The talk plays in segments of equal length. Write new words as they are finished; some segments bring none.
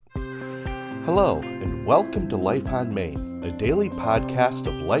Hello, and welcome to Life on Main, a daily podcast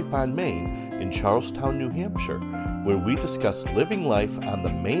of Life on Main in Charlestown, New Hampshire, where we discuss living life on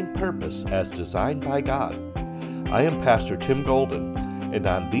the main purpose as designed by God. I am Pastor Tim Golden, and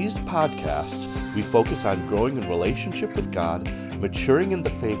on these podcasts, we focus on growing in relationship with God, maturing in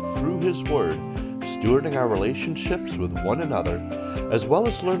the faith through His Word, stewarding our relationships with one another, as well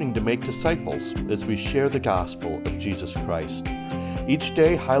as learning to make disciples as we share the gospel of Jesus Christ. Each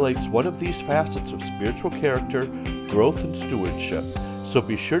day highlights one of these facets of spiritual character, growth, and stewardship, so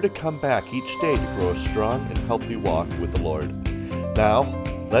be sure to come back each day to grow a strong and healthy walk with the Lord. Now,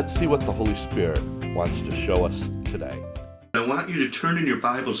 let's see what the Holy Spirit wants to show us today. I want you to turn in your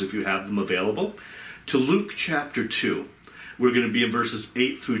Bibles, if you have them available, to Luke chapter 2. We're going to be in verses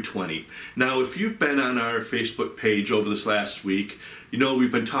 8 through 20. Now, if you've been on our Facebook page over this last week, you know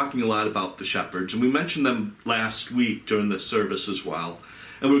we've been talking a lot about the shepherds, and we mentioned them last week during the service as well.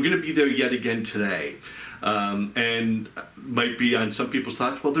 And we're going to be there yet again today. And might be on some people's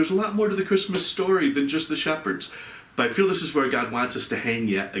thoughts, well, there's a lot more to the Christmas story than just the shepherds. But I feel this is where God wants us to hang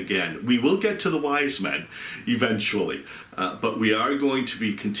yet again. We will get to the wise men eventually, but we are going to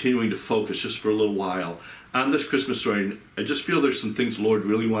be continuing to focus just for a little while on this Christmas story. And I just feel there's some things the Lord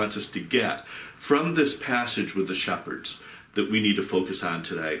really wants us to get from this passage with the shepherds that we need to focus on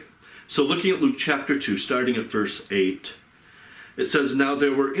today. So looking at Luke chapter 2, starting at verse 8, it says, "Now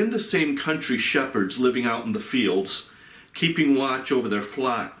there were in the same country shepherds living out in the fields, keeping watch over their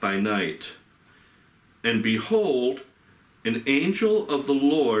flock by night. And behold, an angel of the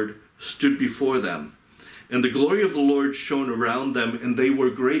Lord stood before them, and the glory of the Lord shone around them, and they were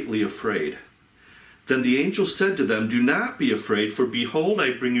greatly afraid. Then the angel said to them, 'Do not be afraid, for behold,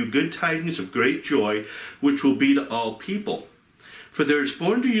 I bring you good tidings of great joy, which will be to all people. For there is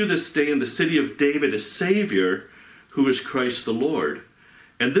born to you this day in the city of David a Savior, who is Christ the Lord.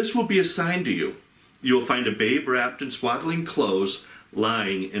 And this will be a sign to you. You will find a babe wrapped in swaddling clothes,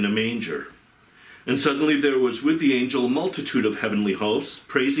 lying in a manger.' And suddenly there was with the angel a multitude of heavenly hosts,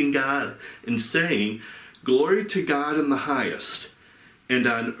 praising God and saying, 'Glory to God in the highest, and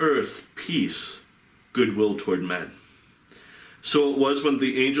on earth peace, goodwill toward men.' So it was when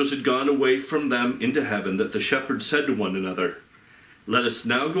the angels had gone away from them into heaven that the shepherds said to one another, 'Let us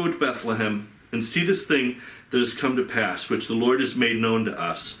now go to Bethlehem and see this thing that has come to pass, which the Lord has made known to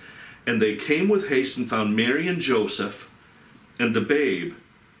us.' And they came with haste and found Mary and Joseph and the babe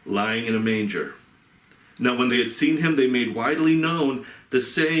lying in a manger. Now when they had seen him, they made widely known the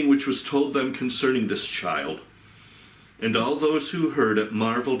saying which was told them concerning this child. And all those who heard it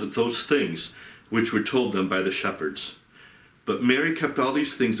marveled at those things which were told them by the shepherds. But Mary kept all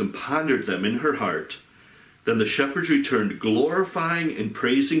these things and pondered them in her heart. Then the shepherds returned, glorifying and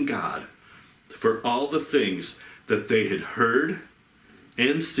praising God for all the things that they had heard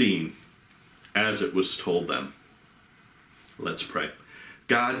and seen as it was told them." Let's pray.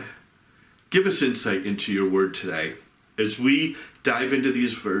 God, give us insight into your word today. As we dive into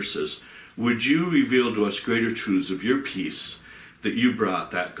these verses, would you reveal to us greater truths of your peace that you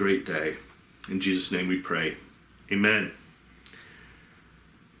brought that great day? In Jesus' name we pray. Amen.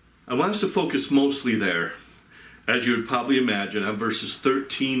 I want us to focus mostly there, as you would probably imagine, on verses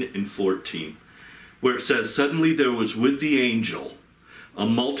 13 and 14, where it says, "Suddenly there was with the angel a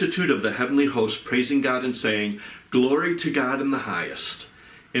multitude of the heavenly hosts praising God and saying, 'Glory to God in the highest,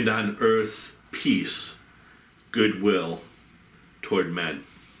 and on earth peace, goodwill toward men.'"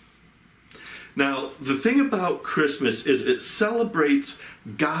 Now, the thing about Christmas is it celebrates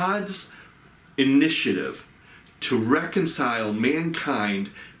God's initiative to reconcile mankind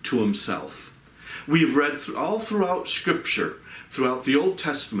to himself. We've read all throughout Scripture, throughout the Old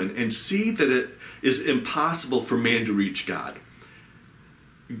Testament, and see that it is impossible for man to reach God.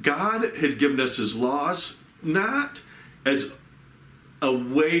 God had given us his laws, not as a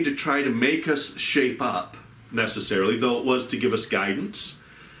way to try to make us shape up, necessarily, though it was to give us guidance.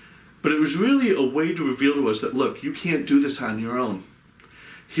 But it was really a way to reveal to us that, look, you can't do this on your own.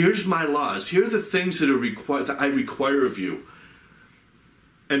 Here's my laws. Here are the things that I require of you.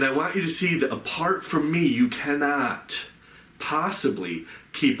 And I want you to see that apart from me, you cannot possibly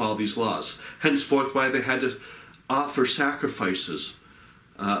keep all these laws. Henceforth, why they had to offer sacrifices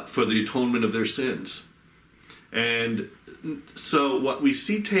for the atonement of their sins. And so what we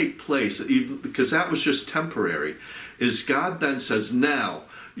see take place, because that was just temporary, is God then says, now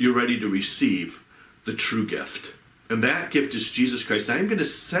you're ready to receive the true gift. And that gift is Jesus Christ. I'm going to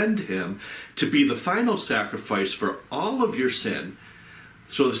send him to be the final sacrifice for all of your sin,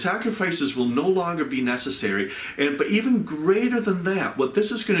 So the sacrifices will no longer be necessary. But even greater than that, what this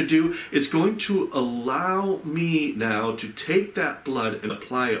is going to do, it's going to allow me now to take that blood and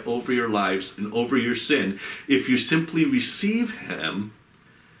apply it over your lives and over your sin if you simply receive him,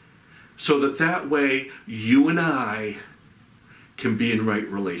 so that way you and I can be in right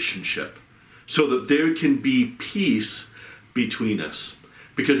relationship, so that there can be peace between us.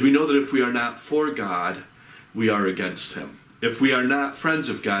 Because we know that if we are not for God, we are against him. If we are not friends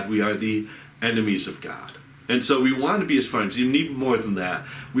of God, we are the enemies of God. And so we want to be his friends. Even more than that,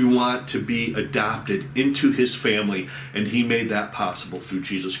 we want to be adopted into his family, and he made that possible through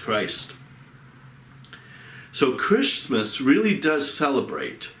Jesus Christ. So Christmas really does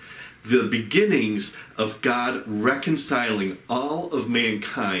celebrate the beginnings of God reconciling all of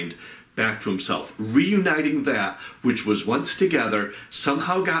mankind back to himself, reuniting that which was once together,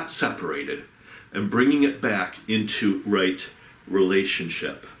 somehow got separated, and bringing it back into right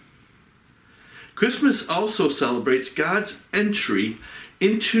relationship. Christmas also celebrates God's entry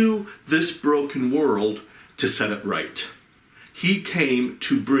into this broken world to set it right. He came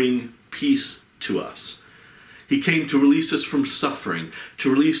to bring peace to us. He came to release us from suffering,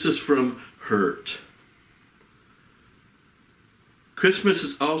 to release us from hurt. Christmas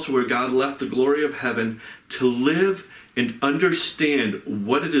is also where God left the glory of heaven to live and understand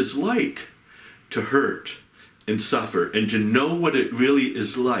what it is like to hurt and suffer, and to know what it really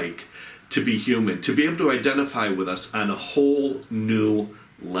is like to be human, to be able to identify with us on a whole new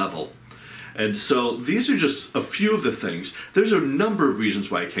level. And so these are just a few of the things. There's a number of reasons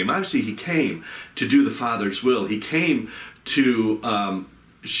why he came. Obviously, he came to do the Father's will. He came to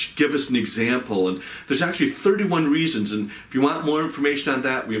give us an example. And there's actually 31 reasons. And if you want more information on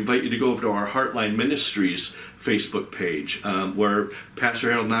that, we invite you to go over to our Heartline Ministries Facebook page, where Pastor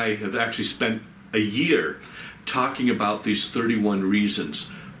Harold and I have actually spent a year talking about these 31 reasons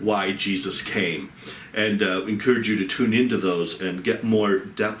why Jesus came. And encourage you to tune into those and get more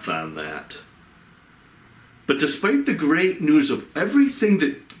depth on that. But despite the great news of everything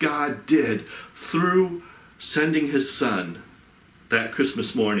that God did through sending his Son that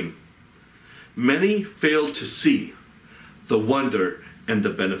Christmas morning, many failed to see the wonder and the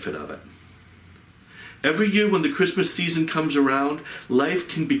benefit of it. Every year when the Christmas season comes around, life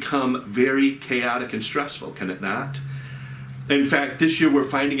can become very chaotic and stressful, can it not? In fact, this year we're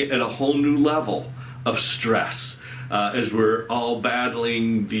finding it at a whole new level of stress as we're all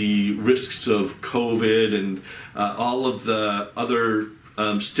battling the risks of COVID and all of the other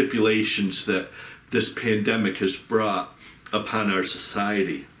stipulations that this pandemic has brought upon our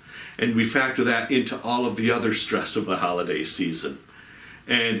society. And we factor that into all of the other stress of the holiday season.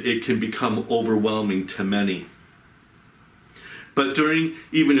 And it can become overwhelming to many. But during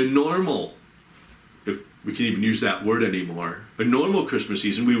even a normal, if we can even use that word anymore, a normal Christmas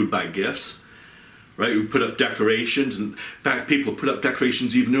season, we would buy gifts, right? We put up decorations. And in fact, people put up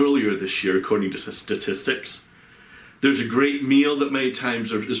decorations even earlier this year, according to statistics. There's a great meal that many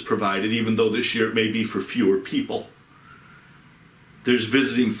times is provided, even though this year it may be for fewer people. There's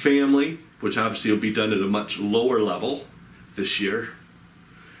visiting family, which obviously will be done at a much lower level this year.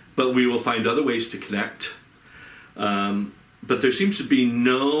 But we will find other ways to connect. But there seems to be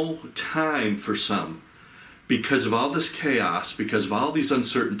no time for some, because of all this chaos, because of all these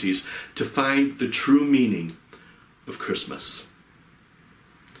uncertainties, to find the true meaning of Christmas.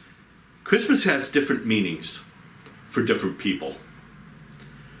 Christmas has different meanings for different people.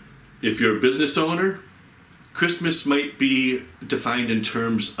 If you're a business owner, Christmas might be defined in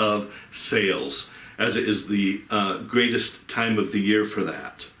terms of sales, as it is the greatest time of the year for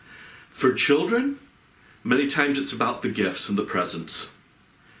that. For children, many times it's about the gifts and the presents.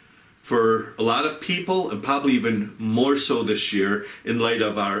 For a lot of people, and probably even more so this year, in light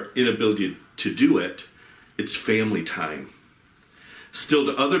of our inability to do it, it's family time. Still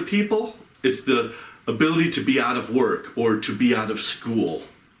to other people, it's the ability to be out of work or to be out of school.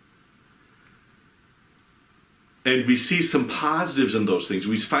 And we see some positives in those things.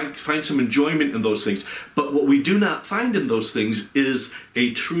 We find some enjoyment in those things. But what we do not find in those things is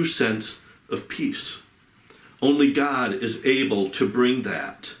a true sense of peace. Only God is able to bring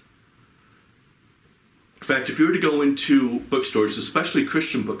that. In fact, if you were to go into bookstores, especially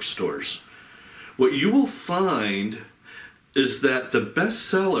Christian bookstores, what you will find is that the best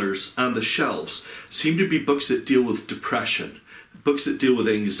sellers on the shelves seem to be books that deal with depression, books that deal with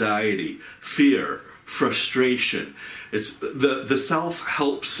anxiety, fear, frustration. It's the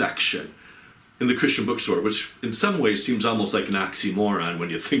self-help section in the Christian bookstore, which in some ways seems almost like an oxymoron when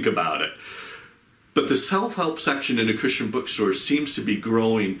you think about it. But the self-help section in a Christian bookstore seems to be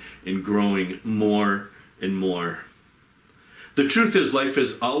growing and growing more and more. The truth is, life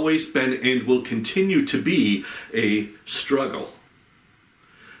has always been and will continue to be a struggle.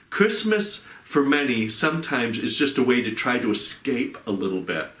 Christmas, for many, sometimes is just a way to try to escape a little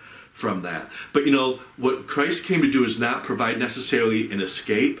bit from that. But what Christ came to do is not provide necessarily an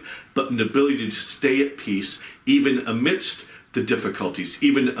escape, but an ability to stay at peace, even amidst the difficulties,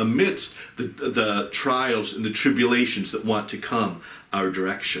 even amidst the trials and the tribulations that want to come our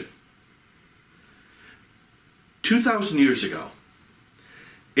direction. 2,000 years ago,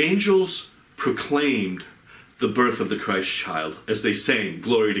 angels proclaimed the birth of the Christ child as they sang,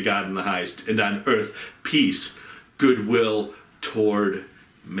 "Glory to God in the highest, and on earth peace, goodwill toward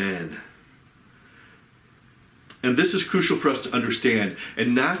men." And this is crucial for us to understand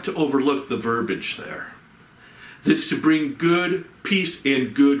and not to overlook the verbiage there. This to bring good peace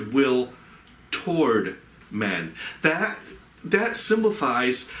and goodwill toward men. That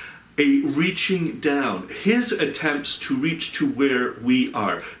signifies a reaching down. His attempts to reach to where we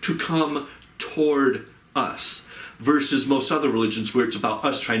are, to come toward us, versus most other religions where it's about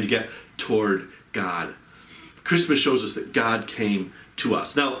us trying to get toward God. Christmas shows us that God came to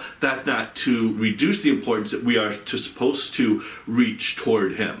us. Now, that's not to reduce the importance that we are supposed to reach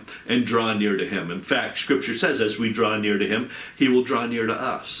toward him and draw near to him. In fact, Scripture says as we draw near to him, he will draw near to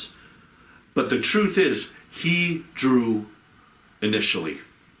us. But the truth is, he drew initially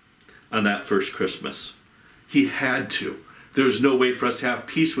on that first Christmas. He had to. There's no way for us to have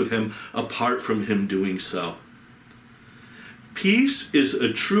peace with him apart from him doing so. Peace is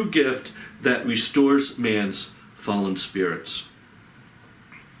a true gift that restores man's fallen spirits.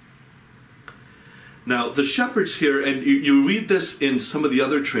 Now, the shepherds here, and you read this in some of the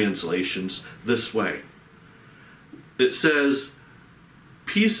other translations this way. It says,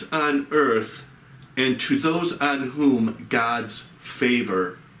 "Peace on earth and to those on whom God's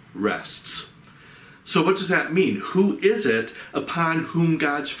favor rests." So what does that mean? Who is it upon whom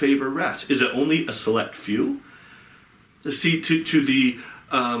God's favor rests? Is it only a select few? See, to the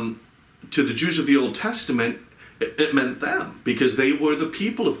Jews of the Old Testament, it meant them, because they were the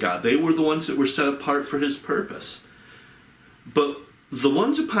people of God. They were the ones that were set apart for his purpose. But the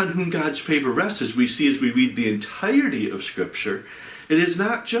ones upon whom God's favor rests, as we see as we read the entirety of Scripture, it is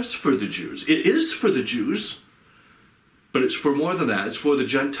not just for the Jews. It is for the Jews, but it's for more than that. It's for the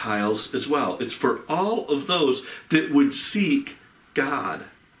Gentiles as well. It's for all of those that would seek God.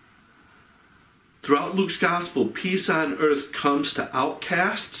 Throughout Luke's gospel, peace on earth comes to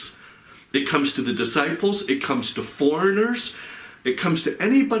outcasts. It comes to the disciples. It comes to foreigners. It comes to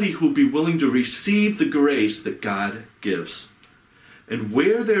anybody who will be willing to receive the grace that God gives. And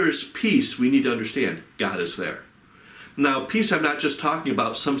where there is peace, we need to understand God is there. Now, peace, I'm not just talking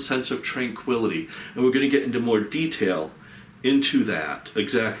about some sense of tranquility. And we're going to get into more detail into that,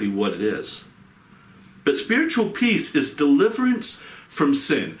 exactly what it is. But spiritual peace is deliverance from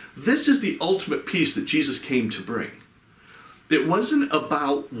sin. This is the ultimate peace that Jesus came to bring. It wasn't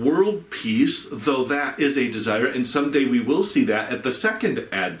about world peace, though that is a desire, and someday we will see that at the second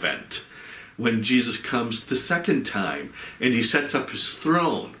advent, when Jesus comes the second time, and he sets up his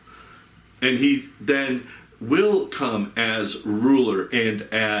throne, and he then will come as ruler and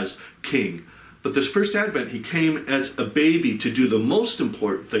as king. But this first advent, he came as a baby to do the most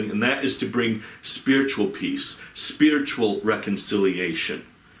important thing, and that is to bring spiritual peace, spiritual reconciliation.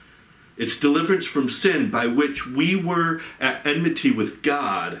 It's deliverance from sin, by which we were at enmity with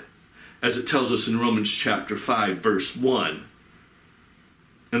God, as it tells us in Romans chapter 5, verse 1.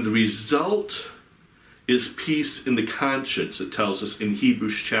 And the result is peace in the conscience, it tells us in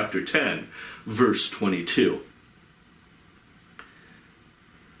Hebrews chapter 10, verse 22.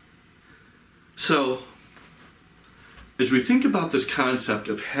 So, as we think about this concept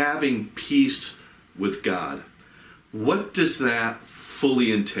of having peace with God, what does that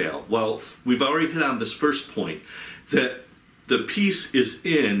fully entail? Well, we've already hit on this first point, that the peace is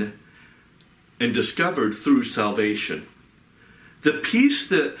in and discovered through salvation. The peace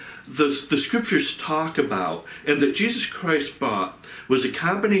that the Scriptures talk about and that Jesus Christ brought was a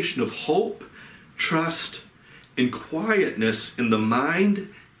combination of hope, trust, and quietness in the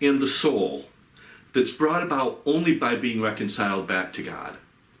mind and the soul that's brought about only by being reconciled back to God.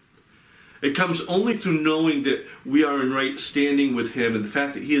 It comes only through knowing that we are in right standing with him, and the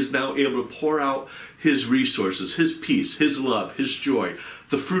fact that he is now able to pour out his resources, his peace, his love, his joy,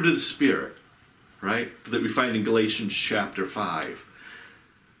 the fruit of the Spirit, right? That we find in Galatians chapter 5.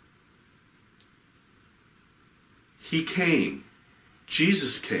 He came,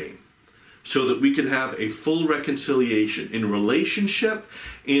 Jesus came, so that we could have a full reconciliation in relationship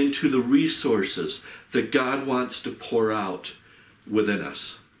and to the resources that God wants to pour out within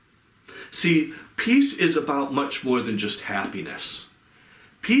us. See, peace is about much more than just happiness.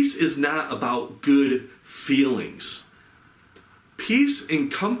 Peace is not about good feelings. Peace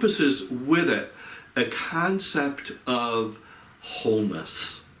encompasses with it a concept of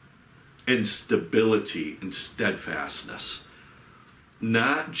wholeness and stability and steadfastness.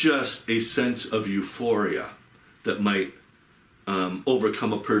 Not just a sense of euphoria that might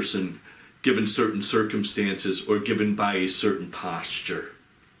overcome a person given certain circumstances or given by a certain posture.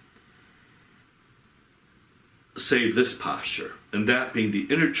 Save this posture, and that being the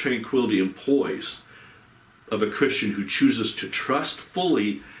inner tranquility and poise of a Christian who chooses to trust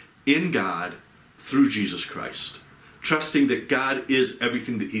fully in God through Jesus Christ. Trusting that God is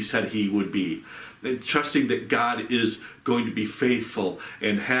everything that he said he would be. And trusting that God is going to be faithful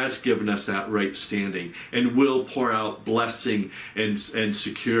and has given us that right standing and will pour out blessing and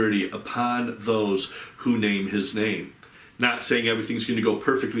security upon those who name his name. Not saying everything's going to go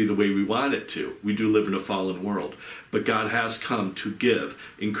perfectly the way we want it to. We do live in a fallen world. But God has come to give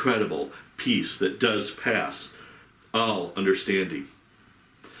incredible peace that does pass all understanding.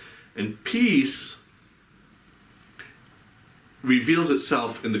 And peace reveals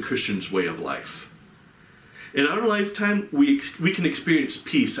itself in the Christian's way of life. In our lifetime, we can experience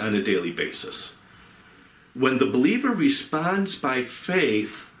peace on a daily basis. When the believer responds by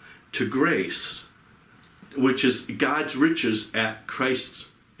faith to grace, which is God's riches at Christ's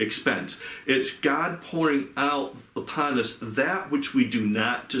expense, it's God pouring out upon us that which we do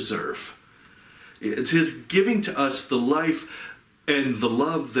not deserve. It's his giving to us the life and the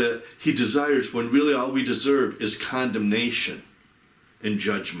love that he desires when really all we deserve is condemnation and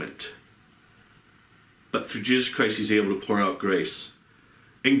judgment. But through Jesus Christ, he's able to pour out grace.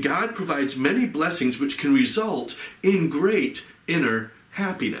 And God provides many blessings which can result in great inner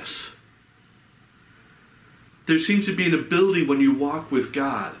happiness. There seems to be an ability when you walk with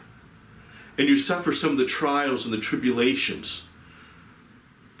God and you suffer some of the trials and the tribulations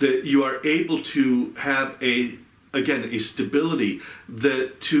that you are able to have a stability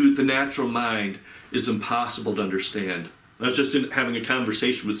that to the natural mind is impossible to understand. I was just having a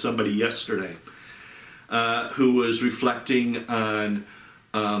conversation with somebody yesterday who was reflecting on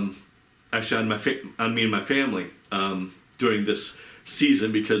me and my family during this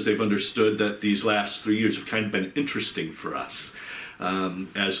season, because they've understood that these last 3 years have kind of been interesting for us.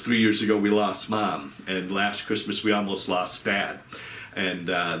 As 3 years ago we lost Mom, and last Christmas we almost lost Dad, and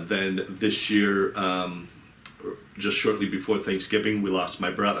then this year, just shortly before Thanksgiving, we lost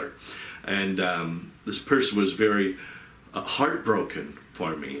my brother. And this person was very heartbroken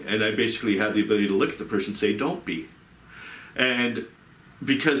for me, and I basically had the ability to look at the person and say, don't be. And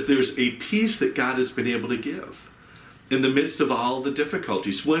because there's a peace that God has been able to give in the midst of all the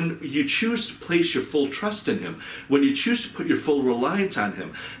difficulties. When you choose to place your full trust in him, when you choose to put your full reliance on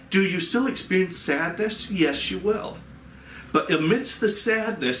him, do you still experience sadness? Yes, you will. But amidst the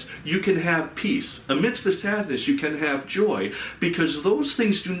sadness, you can have peace. Amidst the sadness, you can have joy, because those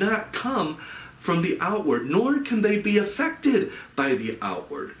things do not come from the outward, nor can they be affected by the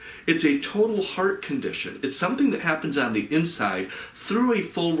outward. It's a total heart condition. It's something that happens on the inside through a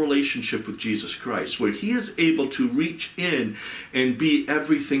full relationship with Jesus Christ, where he is able to reach in and be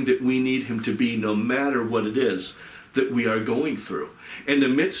everything that we need him to be, no matter what it is that we are going through. And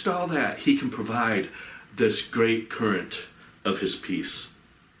amidst all that, he can provide this great current of his peace.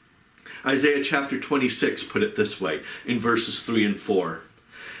 Isaiah chapter 26 put it this way in verses 3 and 4.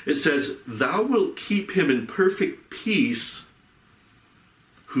 It says, "Thou wilt keep him in perfect peace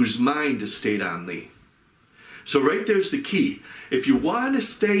whose mind is stayed on thee." So right there's the key. If you want to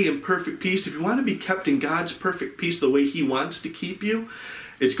stay in perfect peace, if you want to be kept in God's perfect peace the way he wants to keep you,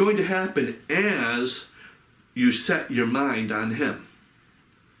 it's going to happen as you set your mind on him.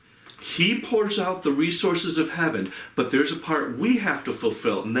 He pours out the resources of heaven, but there's a part we have to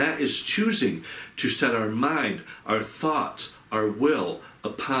fulfill, and that is choosing to set our mind, our thoughts, our will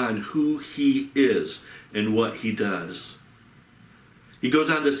upon who he is and what he does. He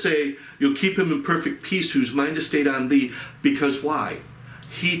goes on to say, you'll keep him in perfect peace whose mind is stayed on thee, because why?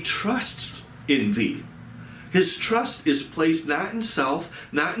 He trusts in thee. His trust is placed not in self,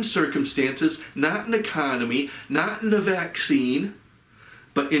 not in circumstances, not in economy, not in a vaccine,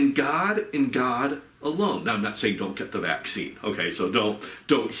 but in God and God alone. Now, I'm not saying don't get the vaccine, okay? So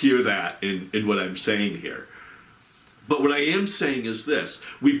don't hear that in what I'm saying here. But what I am saying is this: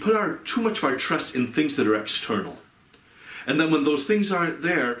 we put too much of our trust in things that are external. And then when those things aren't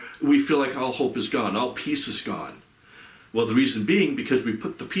there, we feel like all hope is gone, all peace is gone. Well, the reason being because we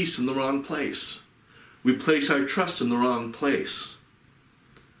put the peace in the wrong place. We place our trust in the wrong place.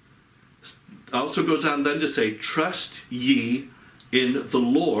 It also goes on then to say, trust ye in the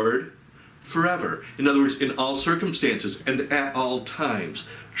Lord forever. In other words, in all circumstances and at all times,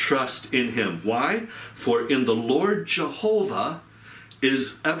 trust in him. Why? For in the Lord Jehovah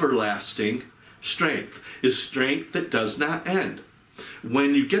is everlasting strength, is strength that does not end.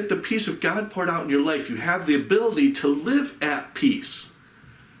 When you get the peace of God poured out in your life, you have the ability to live at peace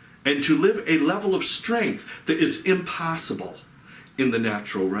and to live a level of strength that is impossible in the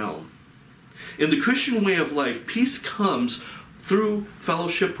natural realm. In the Christian way of life, peace comes through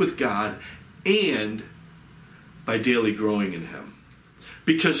fellowship with God and by daily growing in him.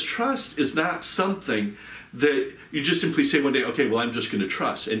 Because trust is not something that you just simply say one day, okay, well, I'm just going to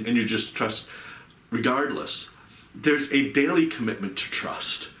trust, and you just trust regardless. There's a daily commitment to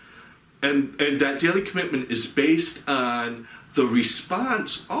trust. And that daily commitment is based on the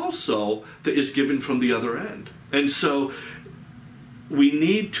response also that is given from the other end. And so we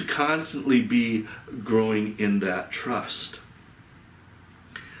need to constantly be growing in that trust.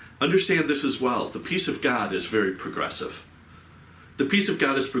 Understand this as well. The peace of God is very progressive. The peace of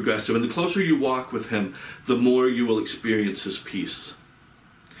God is progressive, and the closer you walk with him, the more you will experience his peace.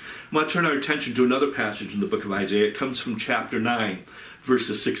 I want to turn our attention to another passage in the book of Isaiah. It comes from chapter 9,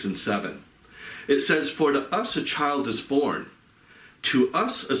 verses 6 and 7. It says, "For to us a child is born, to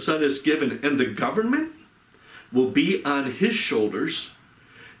us a son is given, and the government will be on his shoulders,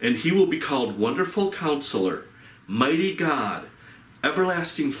 and he will be called Wonderful Counselor, Mighty God,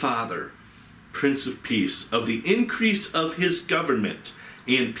 Everlasting Father, Prince of Peace. Of the increase of his government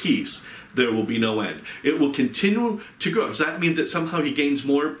and peace, there will be no end." It will continue to grow. Does that mean that somehow he gains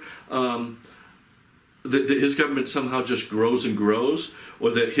more, that his government somehow just grows and grows,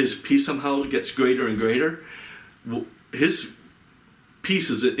 or that his peace somehow gets greater and greater? Well, his peace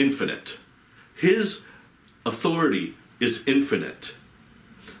is infinite. His authority is infinite.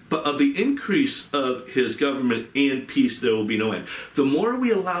 But of the increase of his government and peace, there will be no end. The more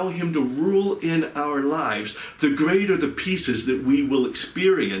we allow him to rule in our lives, the greater the peace that we will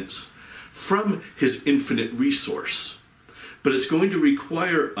experience from his infinite resource. But it's going to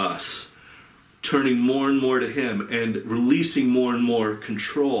require us turning more and more to him and releasing more and more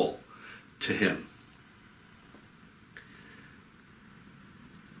control to him.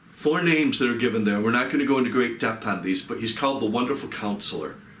 4 names that are given there. We're not going to go into great depth on these, but he's called the Wonderful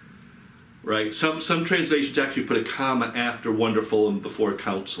Counselor. Right? Some translations actually put a comma after wonderful and before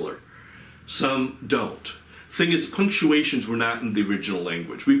counselor. Some don't. Thing is, punctuations were not in the original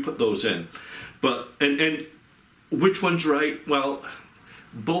language. We put those in. But and which one's right? Well,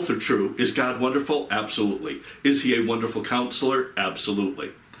 both are true. Is God wonderful? Absolutely. Is he a wonderful counselor?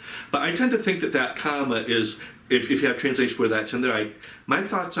 Absolutely. But I tend to think that comma is, if you have translations where that's in there, my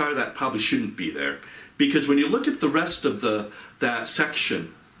thoughts are that probably shouldn't be there. Because when you look at the rest of that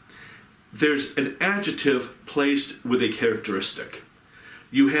section, there's an adjective placed with a characteristic.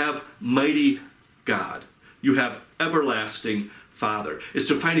 You have mighty God. You have everlasting Father. It's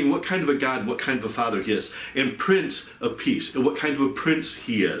defining what kind of a God, what kind of a Father he is. And Prince of Peace, and what kind of a Prince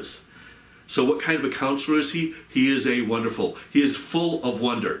he is. So what kind of a counselor is he? He is he is full of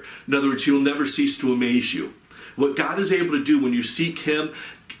wonder. In other words, he will never cease to amaze you. What God is able to do when you seek him,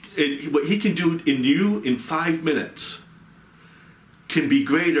 and what he can do in you in 5 minutes, can be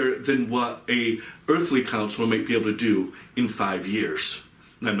greater than what a earthly counselor might be able to do in 5 years.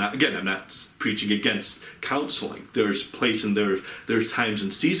 I'm not preaching against counseling. There's place and there's times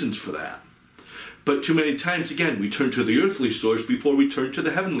and seasons for that. But too many times, again, we turn to the earthly source before we turn to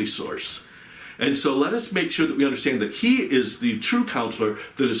the heavenly source. And so let us make sure that we understand that he is the true counselor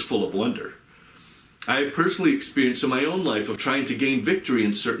that is full of wonder. I have personally experienced in my own life of trying to gain victory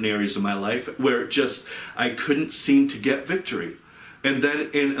in certain areas of my life where I couldn't seem to get victory. And then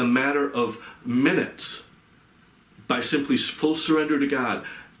in a matter of minutes, by simply full surrender to God,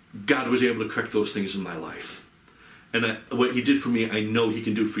 God was able to correct those things in my life. And what he did for me, I know he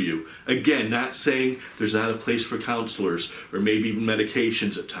can do for you. Again, not saying there's not a place for counselors or maybe even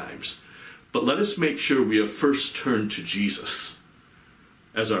medications at times. But let us make sure we have first turned to Jesus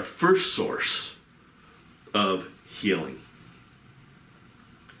as our first source of healing.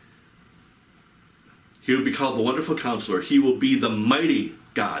 He will be called the Wonderful Counselor. He will be the mighty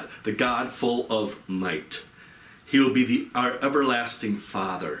God, the God full of might. He will be our everlasting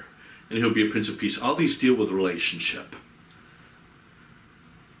Father, and he'll be a Prince of Peace. All these deal with relationship.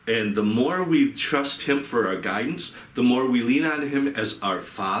 And the more we trust him for our guidance, the more we lean on him as our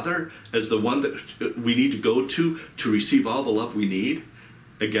Father, as the one that we need to go to receive all the love we need.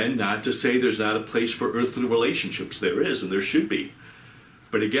 Again, not to say there's not a place for earthly relationships. There is, and there should be.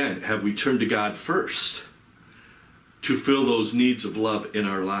 But again, have we turned to God first to fill those needs of love in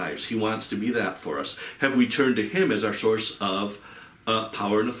our lives? He wants to be that for us. Have we turned to him as our source of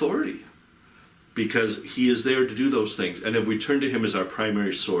power and authority? because he is there to do those things. And if we turn to him as our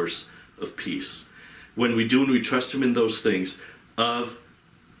primary source of peace, when we do and we trust him in those things, of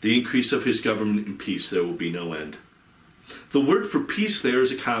the increase of his government and peace, there will be no end. The word for peace there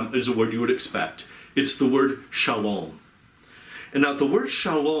is a word you would expect. It's the word shalom. And now the word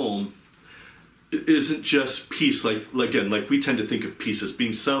shalom isn't just peace, like we tend to think of peace as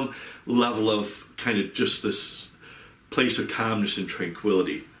being some level of kind of just this place of calmness and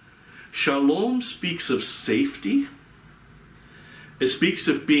tranquility. Shalom speaks of safety. It speaks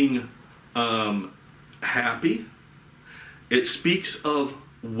of being happy. It speaks of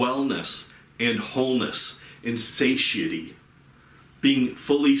wellness and wholeness and satiety, being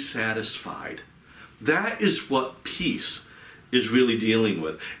fully satisfied. That is what peace is really dealing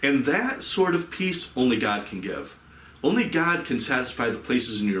with. And that sort of peace only God can give. Only God can satisfy the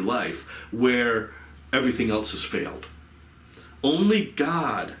places in your life where everything else has failed. Only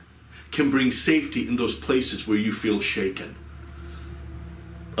God can bring safety in those places where you feel shaken.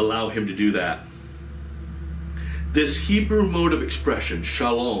 Allow him to do that. This Hebrew mode of expression,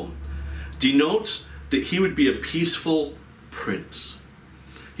 shalom, denotes that he would be a peaceful prince.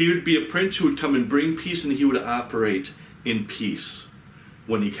 He would be a prince who would come and bring peace, and he would operate in peace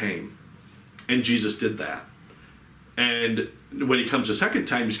when he came. And Jesus did that. And when he comes a second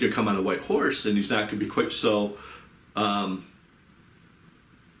time, he's going to come on a white horse, and he's not going to be quite so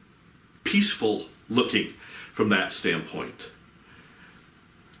peaceful looking from that standpoint,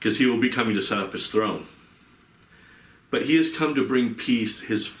 because he will be coming to set up his throne. But he has come to bring peace.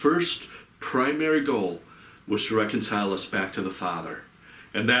 His first primary goal was to reconcile us back to the Father.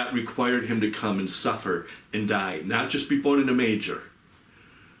 And that required him to come and suffer and die. Not just be born in a manger,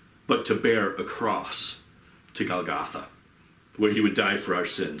 but to bear a cross to Golgotha, where he would die for our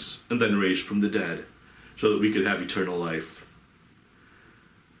sins and then raise from the dead so that we could have eternal life.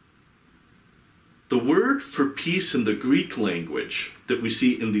 The word for peace in the Greek language that we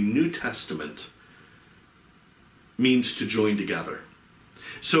see in the New Testament means to join together.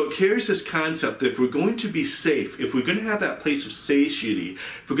 So it carries this concept that if we're going to be safe, if we're going to have that place of satiety,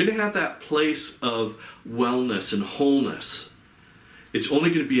 if we're going to have that place of wellness and wholeness, it's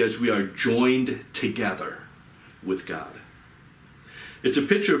only going to be as we are joined together with God. It's a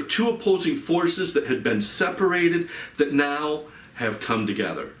picture of two opposing forces that had been separated that now have come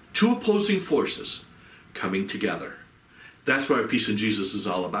together. Two opposing forces coming together. That's what our peace in Jesus is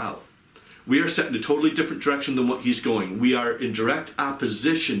all about. We are set in a totally different direction than what he's going. We are in direct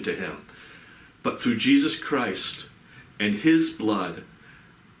opposition to him. But through Jesus Christ and his blood,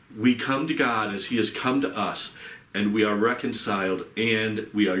 we come to God as he has come to us, and we are reconciled and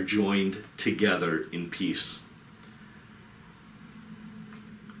we are joined together in peace.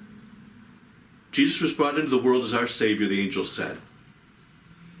 Jesus was brought into the world as our Savior, the angel said,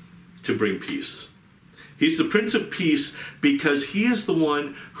 to bring peace. He's the Prince of Peace because he is the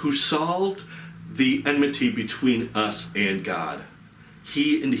one who solved the enmity between us and God.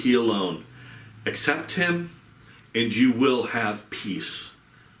 He and he alone. Accept him and you will have peace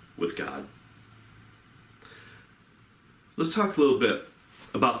with God. Let's talk a little bit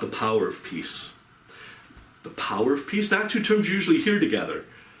about the power of peace. The power of peace, not two terms you usually hear together.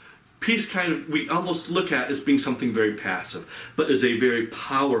 Peace we almost look at as being something very passive, but is a very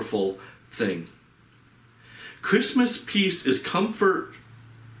powerful thing. Christmas peace is comfort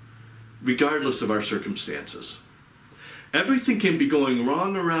regardless of our circumstances. Everything can be going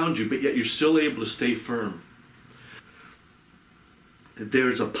wrong around you, but yet you're still able to stay firm.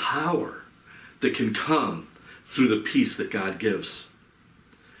 There's a power that can come through the peace that God gives.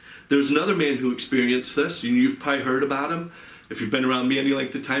 There's another man who experienced this, and you've probably heard about him. If you've been around me any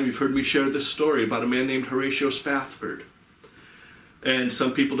length of time, you've heard me share this story about a man named Horatio Spafford. And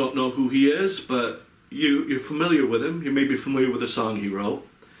some people don't know who he is, but you're familiar with him. You may be familiar with a song he wrote.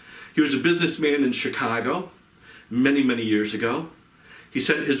 He was a businessman in Chicago many, many years ago. He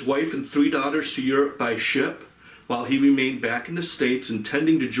sent his wife and 3 daughters to Europe by ship while he remained back in the States,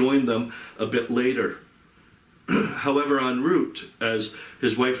 intending to join them a bit later. However, en route, as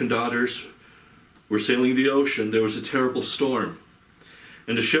his wife and daughters were sailing the ocean, there was a terrible storm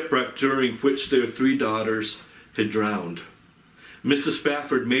and a shipwreck during which their 3 daughters had drowned. Mrs.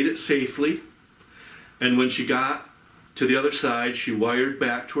 Spafford made it safely, and when she got to the other side, she wired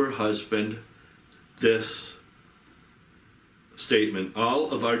back to her husband this statement: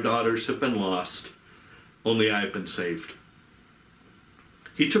 "All of our daughters have been lost, only I have been saved."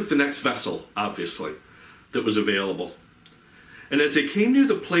 He took the next vessel, obviously, that was available. And as they came near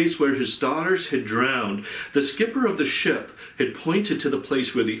the place where his daughters had drowned, the skipper of the ship had pointed to the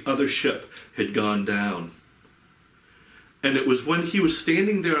place where the other ship had gone down. And it was when he was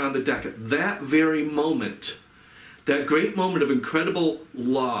standing there on the deck at that very moment, that great moment of incredible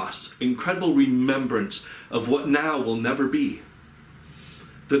loss, incredible remembrance of what now will never be,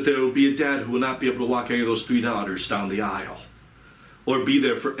 that there will be a dad who will not be able to walk any of those 3 daughters down the aisle or be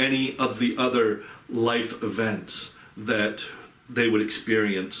there for any of the other life events that they would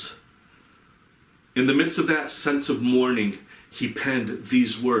experience. In the midst of that sense of mourning, he penned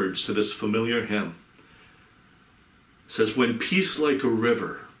these words to this familiar hymn. It says, "When peace like a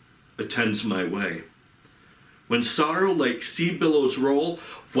river attends my way, when sorrow like sea billows roll,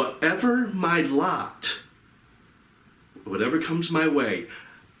 whatever my lot, whatever comes my way,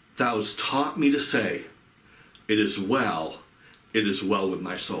 thou's taught me to say, it is well with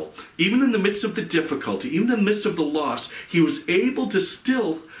my soul." Even in the midst of the difficulty, even in the midst of the loss, he was able to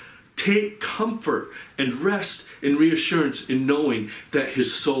still take comfort and rest and reassurance in knowing that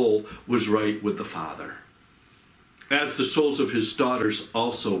his soul was right with the Father. As the souls of his daughters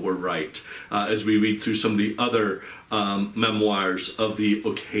also were right, as we read through some of the other memoirs of the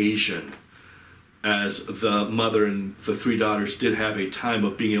occasion, as the mother and the 3 daughters did have a time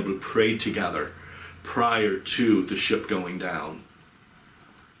of being able to pray together prior to the ship going down.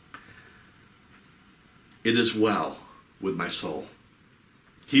 It is well with my soul.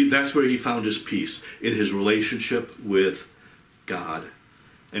 That's where he found his peace, in his relationship with God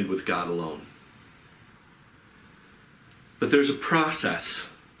and with God alone. But there's a process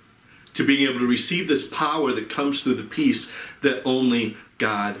to being able to receive this power that comes through the peace that only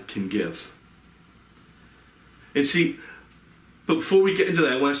God can give. And see, but before we get into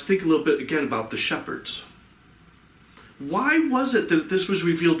that, I want us to think a little bit again about the shepherds. Why was it that this was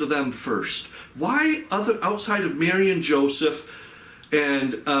revealed to them first? Why, outside of Mary and Joseph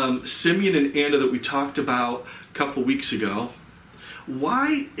and Simeon and Anna that we talked about a couple weeks ago,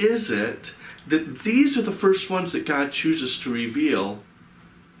 why is it that these are the first ones that God chooses to reveal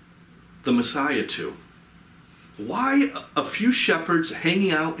the Messiah to? Why a few shepherds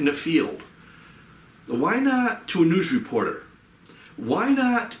hanging out in a field? Why not to a news reporter? Why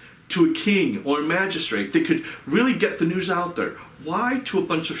not to a king or a magistrate that could really get the news out there? Why to a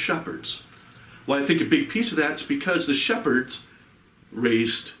bunch of shepherds? Well, I think a big piece of that is because the shepherds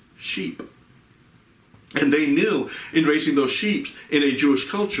raised sheep. And they knew in raising those sheep in a Jewish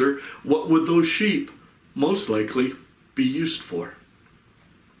culture, what would those sheep most likely be used for?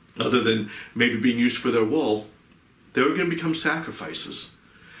 Other than maybe being used for their wool, they were going to become sacrifices.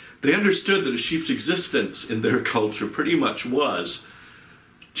 They understood that a sheep's existence in their culture pretty much was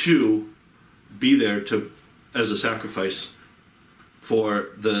to be there as a sacrifice for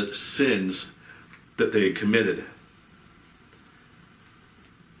the sins that they had committed.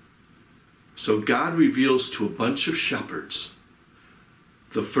 So God reveals to a bunch of shepherds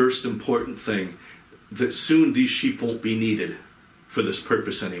the first important thing, that soon these sheep won't be needed for this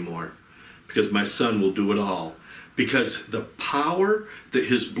purpose anymore, because my son will do it all. Because the power that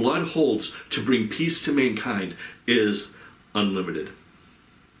his blood holds to bring peace to mankind is unlimited.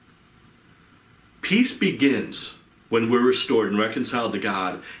 Peace begins when we're restored and reconciled to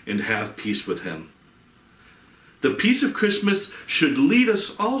God and have peace with him. The peace of Christmas should lead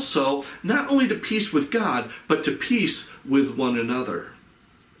us also not only to peace with God, but to peace with one another.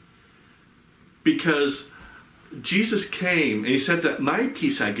 Because Jesus came and he said that my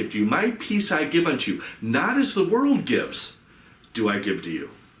peace I give to you, my peace I give unto you, not as the world gives, do I give to you.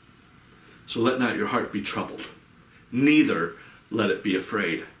 So let not your heart be troubled, neither let it be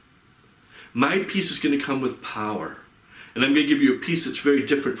afraid. My peace is going to come with power. And I'm going to give you a peace that's very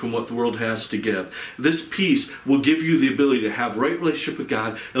different from what the world has to give. This peace will give you the ability to have right relationship with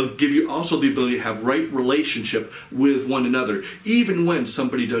God. It'll give you also the ability to have right relationship with one another, even when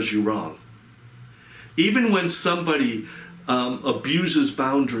somebody does you wrong. Even when somebody abuses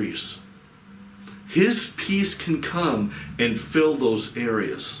boundaries. His peace can come and fill those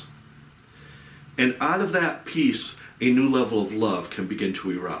areas. And out of that peace, a new level of love can begin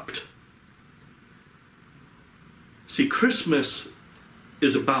to erupt. See, Christmas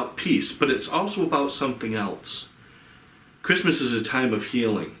is about peace, but it's also about something else. Christmas is a time of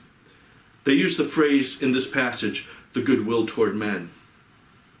healing. They use the phrase in this passage, the goodwill toward men.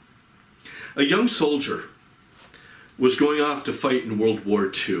 A young soldier was going off to fight in World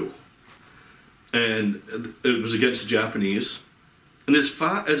War II. And it was against the Japanese. And as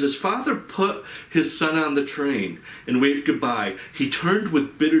his father put his son on the train and waved goodbye, he turned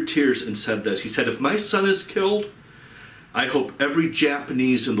with bitter tears and said this. He said, "If my son is killed, I hope every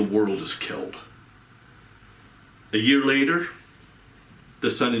Japanese in the world is killed." A year later,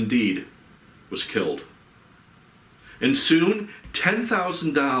 the son indeed was killed. And soon,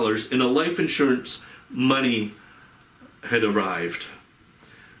 $10,000 in a life insurance money had arrived.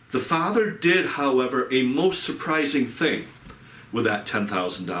 The father did, however, a most surprising thing with that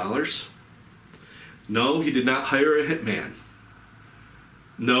 $10,000. No, he did not hire a hitman.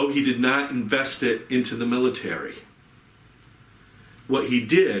 No, he did not invest it into the military. What he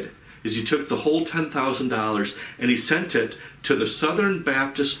did is he took the whole $10,000 and he sent it to the Southern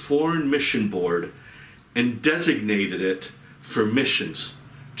Baptist Foreign Mission Board and designated it for missions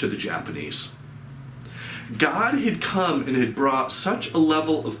to the Japanese. God had come and had brought such a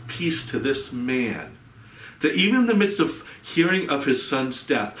level of peace to this man that even in the midst of hearing of his son's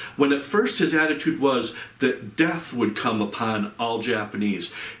death, when at first his attitude was that death would come upon all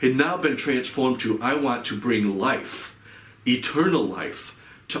Japanese, had now been transformed to, I want to bring life, eternal life,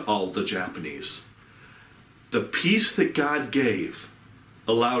 to all the Japanese. The peace that God gave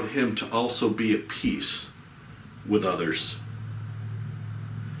allowed him to also be at peace with others.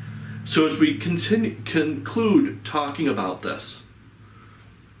 So as we conclude talking about this,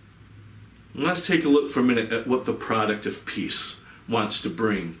 let's take a look for a minute at what the product of peace wants to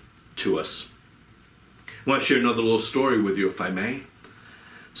bring to us. I want to share another little story with you, if I may.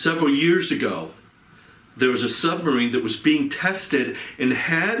 Several years ago, there was a submarine that was being tested and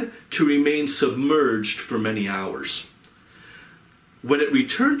had to remain submerged for many hours. When it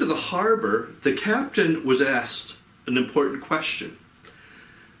returned to the harbor, the captain was asked an important question.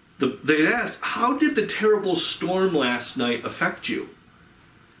 They asked, how did the terrible storm last night affect you?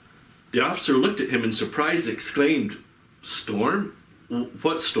 The officer looked at him in surprise and exclaimed, "Storm?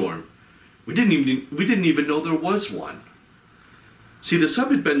 What storm? We didn't even know there was one." See, the sub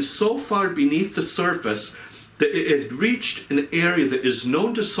had been so far beneath the surface that it had reached an area that is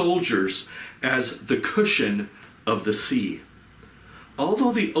known to soldiers as the cushion of the sea.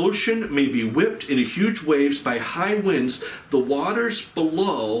 Although the ocean may be whipped into huge waves by high winds, the waters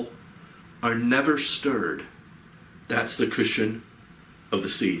below are never stirred. That's the cushion of the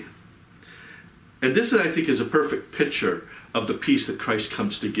sea. And this, I think, is a perfect picture of the peace that Christ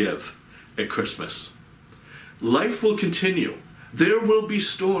comes to give at Christmas. Life will continue. There will be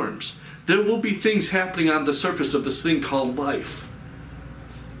storms. There will be things happening on the surface of this thing called life.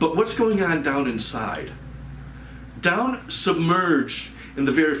 But what's going on down inside? Down submerged in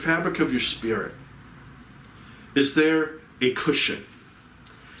the very fabric of your spirit, is there a cushion?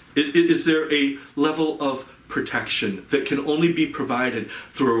 Is there a level of protection that can only be provided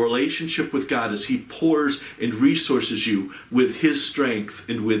through a relationship with God as He pours and resources you with His strength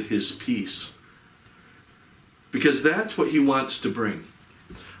and with His peace? Because that's what He wants to bring.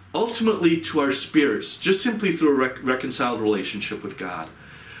 Ultimately to our spirits, just simply through a reconciled relationship with God.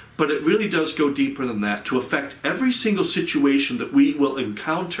 But it really does go deeper than that to affect every single situation that we will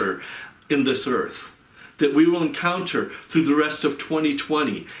encounter in this earth. That we will encounter through the rest of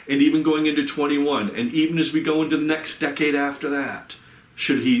 2020 and even going into 21 and even as we go into the next decade after that,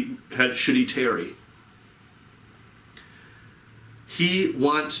 should he tarry. He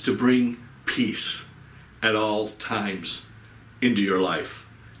wants to bring peace at all times into your life,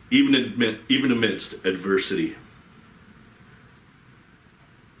 even amidst adversity.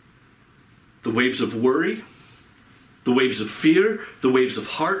 The waves of worry, the waves of fear, the waves of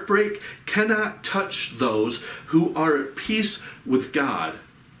heartbreak cannot touch those who are at peace with God,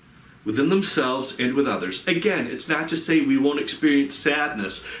 within themselves and with others. Again, it's not to say we won't experience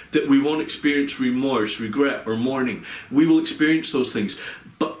sadness, that we won't experience remorse, regret, or mourning. We will experience those things.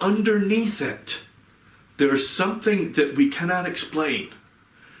 But underneath it, there is something that we cannot explain.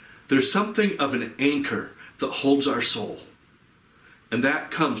 There's something of an anchor that holds our soul. And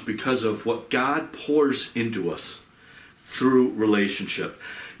that comes because of what God pours into us through relationship.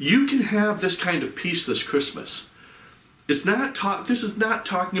 You can have this kind of peace this Christmas. This is not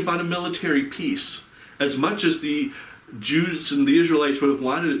talking about a military peace, as much as the Jews and the Israelites would have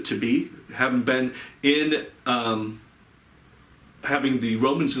wanted it to be, having been in having the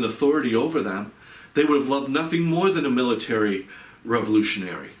Romans in authority over them. They would have loved nothing more than a military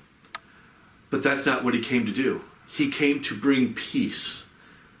revolutionary. But that's not what He came to do. He came to bring peace.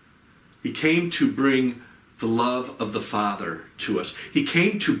 He came to bring the love of the Father to us. He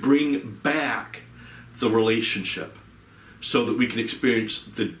came to bring back the relationship so that we can experience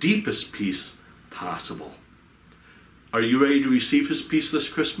the deepest peace possible. Are you ready to receive His peace this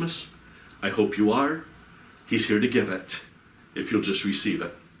Christmas? I hope you are. He's here to give it, if you'll just receive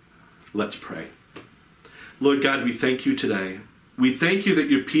it. Let's pray. Lord God, we thank You today. We thank You that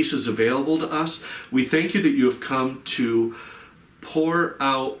Your peace is available to us. We thank You that You have come to pour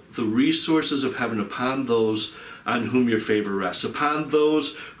out the resources of heaven upon those on whom Your favor rests, upon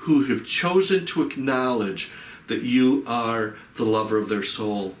those who have chosen to acknowledge that You are the lover of their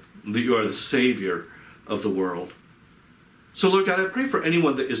soul, that You are the Savior of the world. So, Lord God, I pray for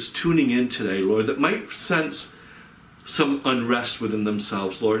anyone that is tuning in today, Lord, that might sense some unrest within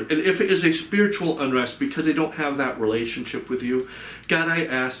themselves, Lord. And if it is a spiritual unrest because they don't have that relationship with you, God, I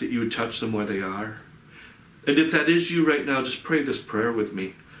ask that you would touch them where they are. And if that is you right now, just pray this prayer with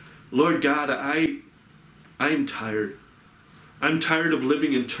me. Lord God, I am tired. I'm tired of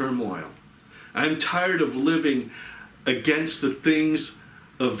living in turmoil. I'm tired of living against the things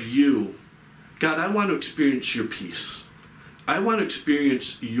of you. God, I want to experience your peace. I want to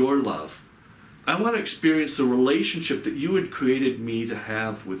experience your love. I want to experience the relationship that you had created me to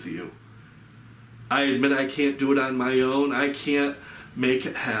have with you. I admit I can't do it on my own. I can't make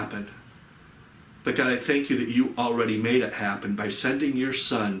it happen. But God, I thank you that you already made it happen by sending your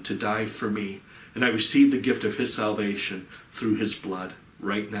Son to die for me. And I receive the gift of his salvation through his blood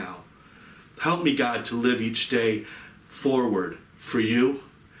right now. Help me, God, to live each day forward for you.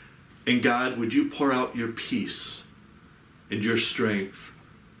 And God, would you pour out your peace and your strength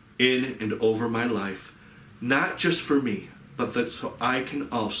in and over my life, not just for me, but that so I can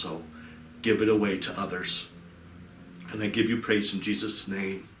also give it away to others. And I give you praise in Jesus'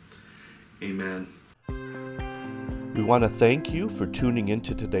 name. Amen. We want to thank you for tuning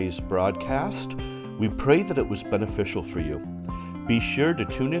into today's broadcast. We pray that it was beneficial for you. Be sure to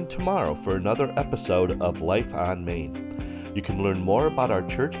tune in tomorrow for another episode of Life on Main. You can learn more about our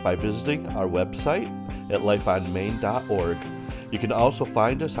church by visiting our website at lifeonmain.org. You can also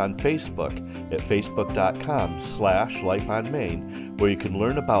find us on Facebook at facebook.com/lifeonmain, where you can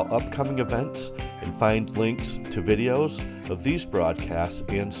learn about upcoming events and find links to videos of these broadcasts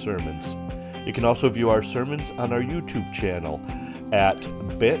and sermons. You can also view our sermons on our YouTube channel at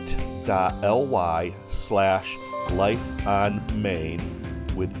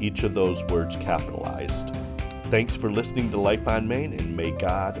bit.ly/lifeonmain with each of those words capitalized. Thanks for listening to Life on Main, and may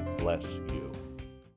God bless you.